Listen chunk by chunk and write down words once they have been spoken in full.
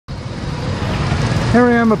Here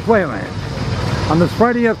I am at Playland on this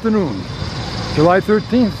Friday afternoon, July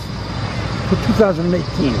 13th,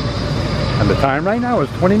 2018. And the time right now is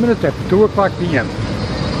 20 minutes after 2 o'clock p.m.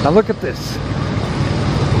 Now look at this.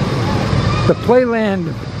 The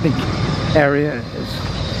Playland area is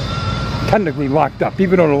technically locked up,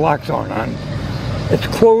 even though the locks aren't on. It's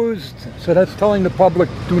closed, so that's telling the public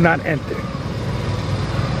do not enter.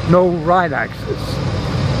 No ride access.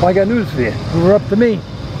 Well, I got news for you. If it were up to me,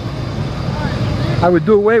 I would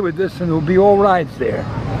do away with this and there would be all rides there.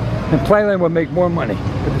 And Playland would make more money.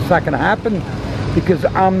 But it's not going to happen because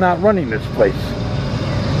I'm not running this place.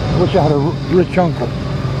 I wish I had a rich uncle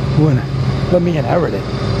who would let me inherit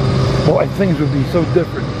it. Boy, things would be so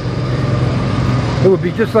different. It would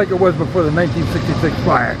be just like it was before the 1966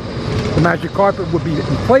 fire. The magic carpet would be in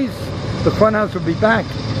place. The funhouse would be back.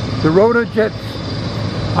 The rotor jets,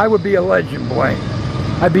 I would be a legend, boy.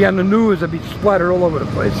 I'd be on the news, I'd be splattered all over the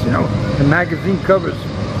place, you know. The magazine covers,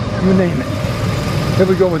 you name it. Here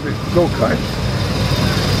we go with the go-karts.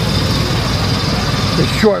 This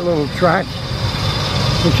short little track.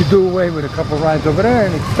 We should do away with a couple rides over there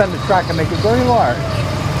and extend the track and make it very large.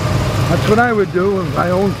 That's what I would do if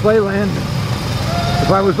I owned Playland.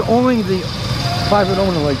 If I was only the private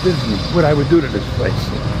owner like Disney, what I would do to this place.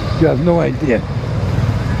 You have no idea.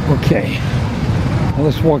 Okay, well,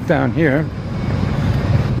 let's walk down here.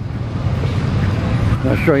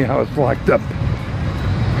 I'll show you how it's locked up.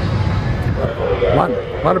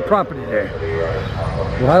 A lot of property there.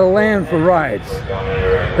 A lot of land for rides.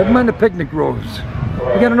 Never mind the picnic groves.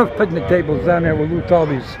 We got enough picnic tables down there where Lou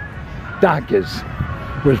Talby's dock is,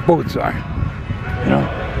 where his boats are. You know?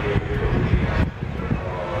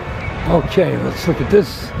 Okay, let's look at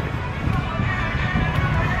this.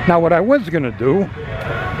 Now what I was going to do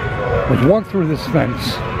was walk through this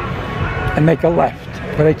fence and make a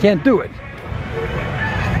left, but I can't do it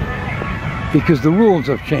because the rules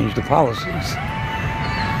have changed, the policies.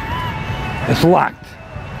 It's locked.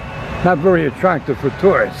 Not very attractive for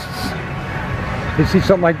tourists. They see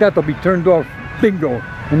something like that, they'll be turned off bingo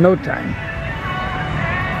in no time.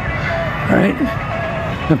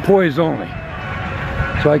 Alright? Employees only.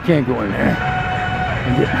 So I can't go in there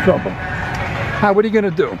and get in trouble. Now, what are you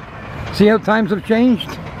going to do? See how times have changed?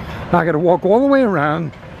 Now I got to walk all the way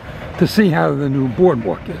around to see how the new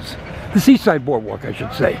boardwalk is. The seaside boardwalk, I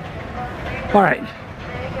should say. Alright.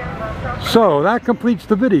 So that completes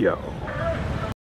the video.